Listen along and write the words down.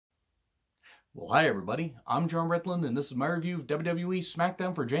Well, hi everybody. I'm John Retland, and this is my review of WWE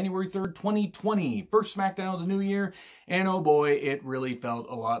Smackdown for January 3rd, 2020. First Smackdown of the new year, and oh boy, it really felt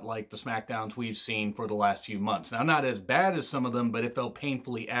a lot like the Smackdowns we've seen for the last few months. Now, not as bad as some of them, but it felt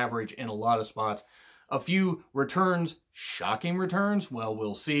painfully average in a lot of spots. A few returns, shocking returns, well,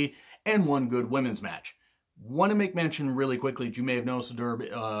 we'll see, and one good women's match. Want to make mention really quickly that you may have noticed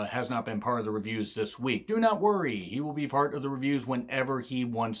Derb has not been part of the reviews this week. Do not worry, he will be part of the reviews whenever he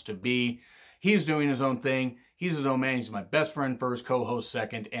wants to be. He's doing his own thing. He's his own man. He's my best friend first, co-host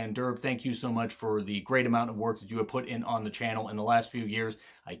second. And Derb, thank you so much for the great amount of work that you have put in on the channel in the last few years.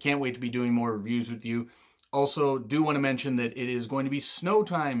 I can't wait to be doing more reviews with you. Also, do want to mention that it is going to be snow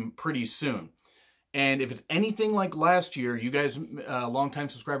time pretty soon. And if it's anything like last year, you guys, longtime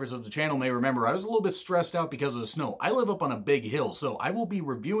subscribers of the channel may remember, I was a little bit stressed out because of the snow. I live up on a big hill, so I will be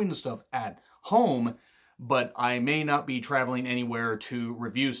reviewing the stuff at home, but I may not be traveling anywhere to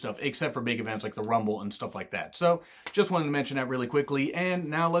review stuff, except for big events like the Rumble and stuff like that. So, just wanted to mention that really quickly, and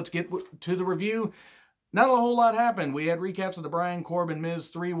now let's get to the review. Not a whole lot happened. We had recaps of the Bryan, Corbin, Miz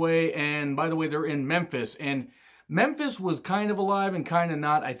three-way, and by the way, they're in Memphis, and Memphis was kind of alive and kind of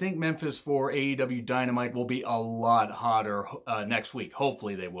not. I think Memphis for AEW Dynamite will be a lot hotter next week.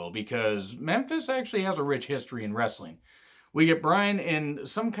 Hopefully they will, because Memphis actually has a rich history in wrestling. We get Bryan in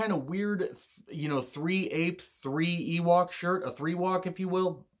some kind of weird, three-ape, three-Ewok shirt, a three-walk, if you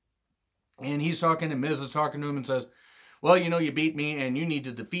will. And he's talking, and Miz is talking to him and says, well, you beat me, and you need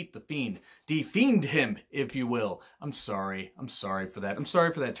to defeat the Fiend. Defiend him, if you will. I'm sorry for that. I'm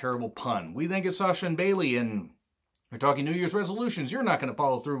sorry for that terrible pun. We then get Sasha and Bayley, and we're talking New Year's resolutions. You're not going to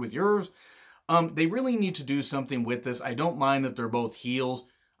follow through with yours. They really need to do something with this. I don't mind that they're both heels.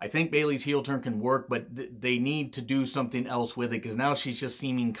 I think Bayley's heel turn can work, but they need to do something else with it, because now she's just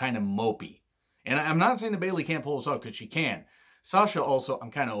seeming kind of mopey. And I'm not saying that Bayley can't pull this off, because she can. Sasha also, I'm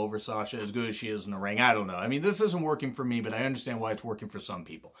kind of over Sasha as good as she is in the ring. I don't know. I mean, this isn't working for me, but I understand why it's working for some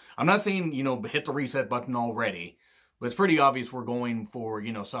people. I'm not saying, hit the reset button already, but it's pretty obvious we're going for,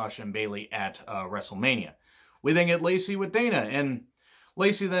 Sasha and Bayley at WrestleMania. We then get Lacey with Dana, and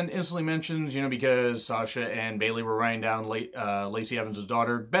Lacey then instantly mentions, because Sasha and Bayley were writing down Lacey Evans'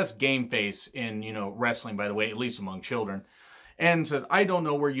 daughter. Best game face in, wrestling, by the way, at least among children. And says, I don't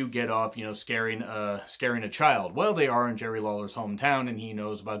know where you get off, scaring a child. Well, they are in Jerry Lawler's hometown, and he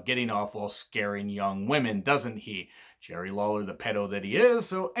knows about getting off while scaring young women, doesn't he? Jerry Lawler, the pedo that he is.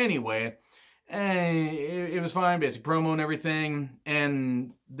 So anyway, it was fine, basic promo and everything.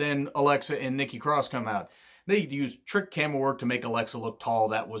 And then Alexa and Nikki Cross come out. They used trick camera work to make Alexa look tall.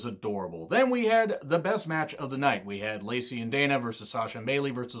 That was adorable. Then we had the best match of the night. We had Lacey and Dana versus Sasha and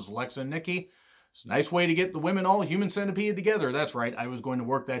Bayley versus Alexa and Nikki. It's a nice way to get the women all human centipede together. That's right. I was going to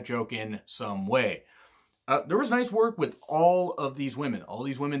work that joke in some way. There was nice work with all of these women. All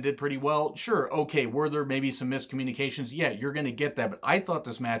these women did pretty well. Sure, okay, were there maybe some miscommunications? Yeah, you're going to get that. But I thought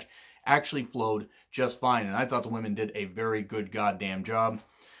this match actually flowed just fine. And I thought the women did a very good goddamn job.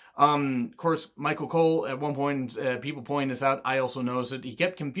 Of course, Michael Cole, at one point, people pointing this out, I also noticed that he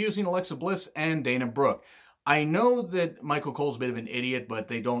kept confusing Alexa Bliss and Dana Brooke. I know that Michael Cole's a bit of an idiot, but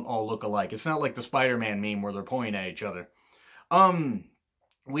they don't all look alike. It's not like the Spider-Man meme where they're pointing at each other.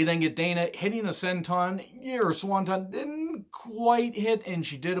 We then get Dana hitting a senton. Yeah, or swanton didn't quite hit, and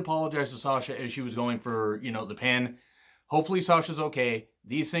she did apologize to Sasha as she was going for, the pin. Hopefully Sasha's okay.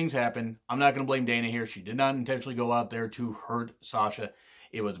 These things happen. I'm not going to blame Dana here. She did not intentionally go out there to hurt Sasha.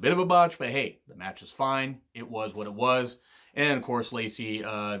 It was a bit of a botch, but hey, the match is fine. It was what it was. And, of course, Lacey,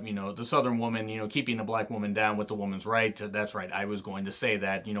 the Southern woman, keeping the black woman down with the woman's right. That's right. I was going to say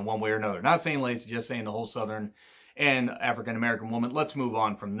that, one way or another. Not saying Lacey, just saying the whole Southern and African-American woman. Let's move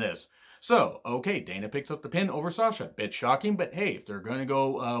on from this. So, okay, Dana picks up the pin over Sasha. Bit shocking, but hey, if they're going to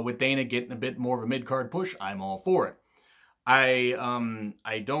go with Dana getting a bit more of a mid-card push, I'm all for it.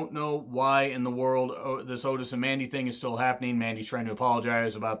 I don't know why in the world this Otis and Mandy thing is still happening. Mandy's trying to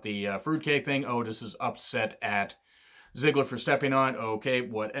apologize about the fruitcake thing. Otis is upset at Ziggler for stepping on. Okay,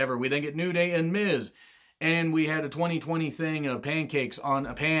 whatever. We then get New Day and Miz. And we had a 2020 thing of pancakes on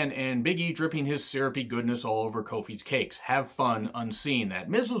a pan and Big E dripping his syrupy goodness all over Kofi's cakes. Have fun unseeing that.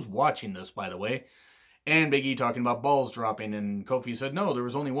 Miz was watching this, by the way. And Big E talking about balls dropping. And Kofi said, no, there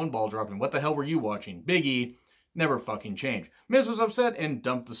was only one ball dropping. What the hell were you watching? Big E never fucking changed. Miz was upset and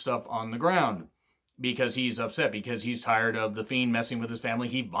dumped the stuff on the ground. Because he's upset. Because he's tired of the Fiend messing with his family.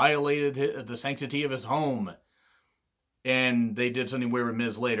 He violated the sanctity of his home. And they did something weird with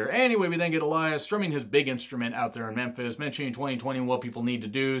Miz later. Anyway, we then get Elias strumming his big instrument out there in Memphis, mentioning 2020 and what people need to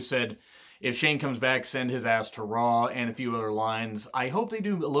do. Said, if Shane comes back, send his ass to Raw, and a few other lines. I hope they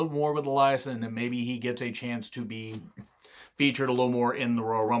do a little more with Elias, and then maybe he gets a chance to be featured a little more in the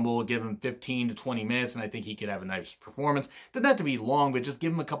Royal Rumble, give him 15 to 20 minutes, and I think he could have a nice performance. Doesn't have to be long, but just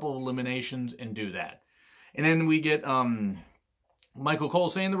give him a couple of eliminations and do that. And then we get Michael Cole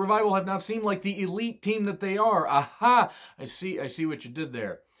saying the Revival have not seemed like the elite team that they are. Aha! I see what you did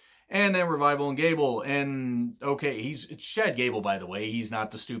there. And then Revival and Gable, and okay, it's Chad Gable, by the way. He's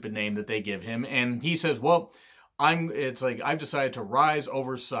not the stupid name that they give him. And he says, well, it's like, I've decided to rise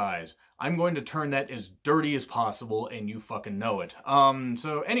over size. I'm going to turn that as dirty as possible, and you fucking know it.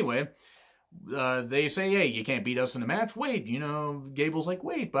 So anyway, they say, hey, you can't beat us in a match. Wait, Gable's like,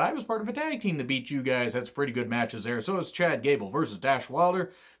 wait, but I was part of a tag team to beat you guys. That's pretty good matches there. So it's Chad Gable versus Dash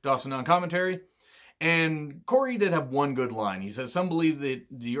Wilder. Dawson on commentary. And Corey did have one good line. He says, some believe that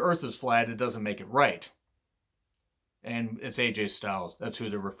the earth is flat. It doesn't make it right. And it's AJ Styles. That's who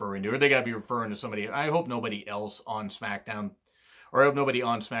they're referring to. Or they got to be referring to somebody. I hope nobody else on SmackDown. Or I hope nobody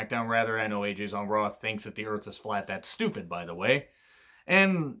on SmackDown, rather. I know AJ's on Raw thinks that the earth is flat. That's stupid, by the way.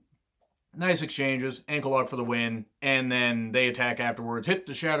 And nice exchanges. Ankle lock for the win. And then they attack afterwards. Hit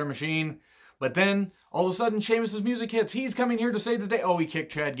the Shatter Machine. But then, all of a sudden, Sheamus' music hits. He's coming here to say that he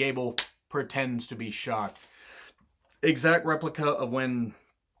kicked Chad Gable. Pretends to be shocked. Exact replica of when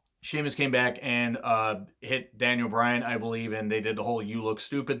Sheamus came back and hit Daniel Bryan, I believe, and they did the whole "you look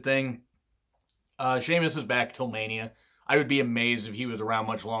stupid" thing. Sheamus is back till Mania. I would be amazed if he was around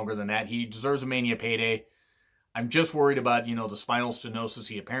much longer than that. He deserves a Mania payday. I'm just worried about, the spinal stenosis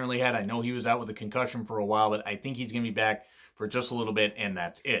he apparently had. I know he was out with a concussion for a while, but I think he's going to be back for just a little bit, and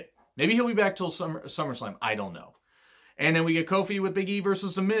that's it. Maybe he'll be back till SummerSlam. I don't know. And then we get Kofi with Big E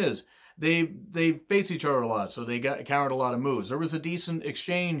versus The Miz. They face each other a lot, so they countered a lot of moves. There was a decent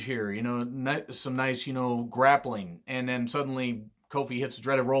exchange here, some nice, grappling. And then suddenly Kofi hits a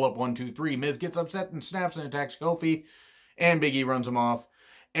dreaded roll-up 1, 2, 3. Miz gets upset and snaps and attacks Kofi. And Big E runs him off.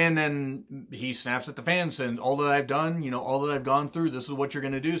 And then he snaps at the fans and all that I've done, all that I've gone through, this is what you're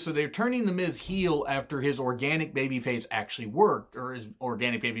going to do. So they're turning The Miz heel after his organic babyface actually worked, or his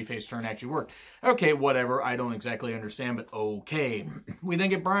organic babyface turn actually worked. Okay, whatever. I don't exactly understand, but okay. We then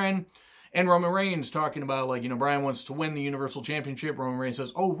get Bryan and Roman Reigns talking about, Bryan wants to win the Universal Championship. Roman Reigns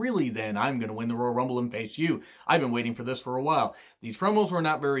says, oh, really, then? I'm going to win the Royal Rumble and face you. I've been waiting for this for a while. These promos were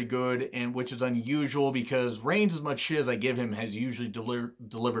not very good, and which is unusual because Reigns, as much shit as I give him, has usually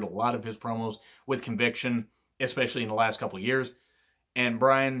delivered a lot of his promos with conviction, especially in the last couple of years. And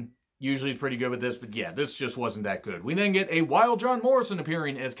Bryan usually is pretty good with this, but yeah, this just wasn't that good. We then get a Wild John Morrison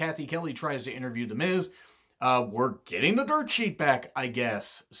appearing as Kathy Kelly tries to interview The Miz. We're getting the dirt sheet back, I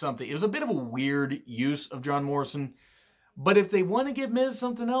guess. It was a bit of a weird use of John Morrison. But if they want to give Miz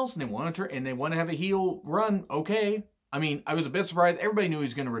something else and they want to have a heel run, okay. I mean, I was a bit surprised. Everybody knew he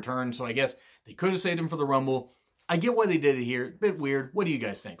was going to return, so I guess they could have saved him for the Rumble. I get why they did it here. A bit weird. What do you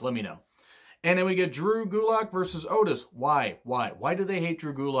guys think? Let me know. And then we get Drew Gulak versus Otis. Why? Why do they hate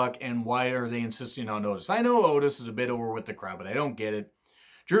Drew Gulak, and why are they insisting on Otis? I know Otis is a bit over with the crowd, but I don't get it.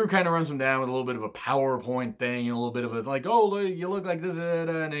 Drew kind of runs him down with a little bit of a PowerPoint thing, and a little bit of a, oh, you look like this, and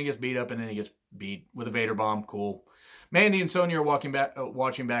then he gets beat up, and then he gets beat with a Vader bomb. Cool. Mandy and Sonya are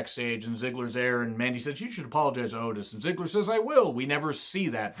watching backstage, and Ziggler's there, and Mandy says, you should apologize to Otis. And Ziggler says, I will. We never see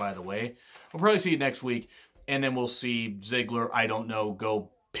that, by the way. We'll probably see it next week, and then we'll see Ziggler, I don't know,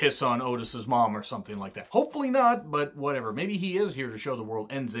 go piss on Otis's mom or something like that. Hopefully not, but whatever. Maybe he is here to show the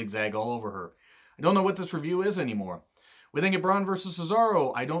world and zigzag all over her. I don't know what this review is anymore. We then get Braun versus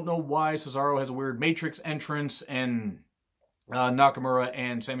Cesaro. I don't know why Cesaro has a weird Matrix entrance, and Nakamura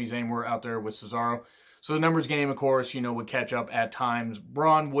and Sami Zayn were out there with Cesaro. So the numbers game, of course, would catch up at times.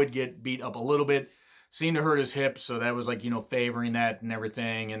 Braun would get beat up a little bit, seemed to hurt his hip, so that was favoring that and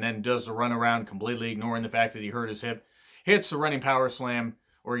everything, and then does the run around, completely ignoring the fact that he hurt his hip. Hits the running power slam,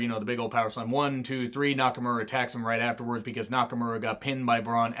 or, the big old power slam. 1, 2, 3, Nakamura attacks him right afterwards because Nakamura got pinned by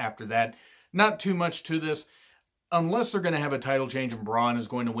Braun after that. Not too much to this. Unless they're going to have a title change and Braun is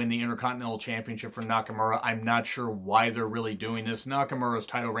going to win the Intercontinental Championship for Nakamura, I'm not sure why they're really doing this. Nakamura's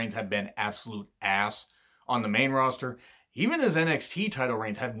title reigns have been absolute ass on the main roster. Even his NXT title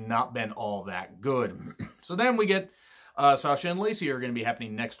reigns have not been all that good. So then we get Sasha and Lacey are going to be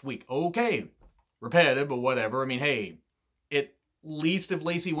happening next week. Okay, repetitive, but whatever. I mean, hey, at least if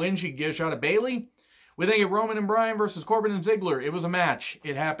Lacey wins, she can get a shot at Bayley. We then get Roman and Bryan versus Corbin and Ziggler. It was a match.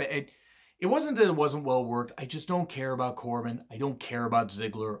 It happened. It wasn't that it wasn't well worked. I just don't care about Corbin. I don't care about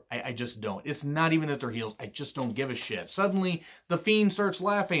Ziggler. I just don't. It's not even that they're heels. I just don't give a shit. Suddenly, the Fiend starts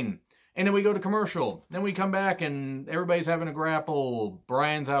laughing. And then we go to commercial. Then we come back and everybody's having a grapple.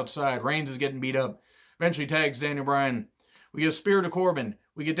 Bryan's outside. Reigns is getting beat up. Eventually tags Daniel Bryan. We get a Spirit of Corbin.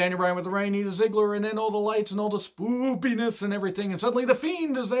 We get Daniel Bryan with the Reign, Heath Ziggler, and then all the lights and all the spoopiness and everything. And suddenly the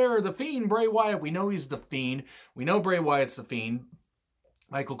Fiend is there. The Fiend, Bray Wyatt. We know he's the Fiend. We know Bray Wyatt's the Fiend.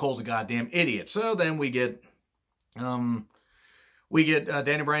 Michael Cole's a goddamn idiot. So then we get Daniel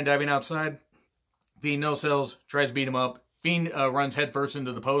Bryan diving outside. Fiend no-sells, tries to beat him up. Fiend runs headfirst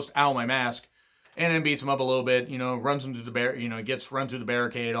into the post. Ow, my mask. And then beats him up a little bit, runs him through the gets run through the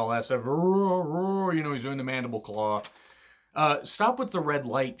barricade, all that stuff. He's doing the mandible claw. Stop with the red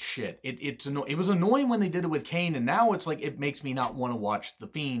light shit. It was annoying when they did it with Kane, and now it's like it makes me not want to watch the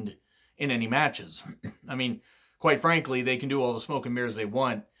Fiend in any matches. I mean, quite frankly, they can do all the smoke and mirrors they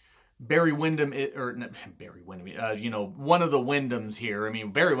want. Barry Windham, one of the Windhams here. I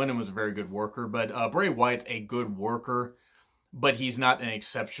mean, Barry Windham was a very good worker, but Bray Wyatt's a good worker. But he's not an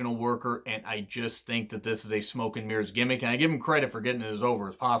exceptional worker, and I just think that this is a smoke and mirrors gimmick, and I give him credit for getting it as over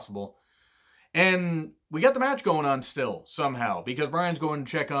as possible. And we got the match going on still, somehow, because Reigns is going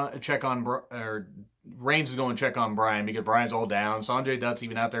to check on Bryan, because Bryan's all down, Sanjay Dutt's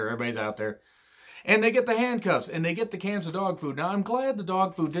even out there, everybody's out there. And they get the handcuffs, and they get the cans of dog food. Now, I'm glad the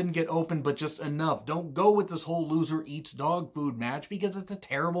dog food didn't get open, but just enough. Don't go with this whole loser eats dog food match, because it's a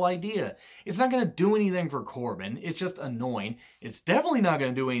terrible idea. It's not going to do anything for Corbin. It's just annoying. It's definitely not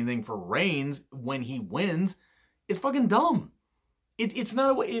going to do anything for Reigns when he wins. It's fucking dumb. It's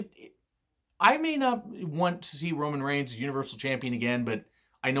not a way... I may not want to see Roman Reigns as Universal Champion again, but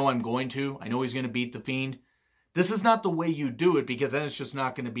I know I'm going to. I know he's going to beat the Fiend. This is not the way you do it, because then it's just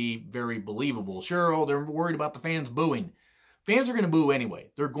not going to be very believable. Sure, they're worried about the fans booing. Fans are going to boo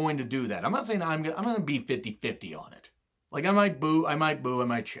anyway. They're going to do that. I'm not saying I'm going to be 50-50 on it. Like, I might boo, I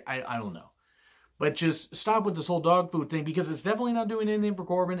don't know. But just stop with this whole dog food thing, because it's definitely not doing anything for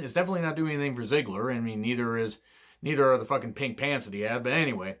Corbin. It's definitely not doing anything for Ziggler. I mean, neither are the fucking pink pants that he had. But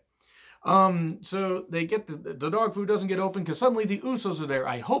anyway. So they get the dog food doesn't get open because suddenly the Usos are there.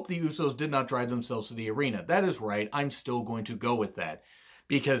 I hope the Usos did not drive themselves to the arena. That is right. I'm still going to go with that,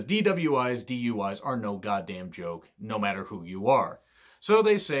 because DUIs are no goddamn joke, no matter who you are. So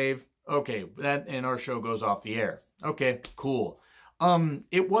they save. Okay, and our show goes off the air. Okay, cool.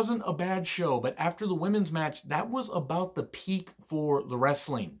 It wasn't a bad show, but after the women's match, that was about the peak for the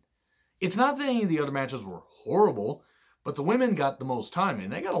wrestling. It's not that any of the other matches were horrible, but the women got the most time,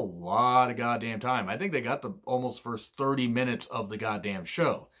 and they got a lot of goddamn time. I think they got the almost first 30 minutes of the goddamn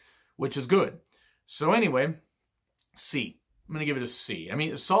show, which is good. So anyway, C. I'm going to give it a C. I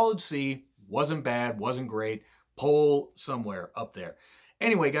mean, a solid C. Wasn't bad, wasn't great. Poll somewhere up there.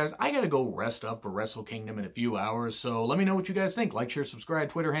 Anyway, guys, I got to go rest up for Wrestle Kingdom in a few hours, so let me know what you guys think. Like, share, subscribe,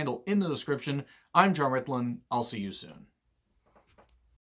 Twitter handle in the description. I'm John Ritlin. I'll see you soon.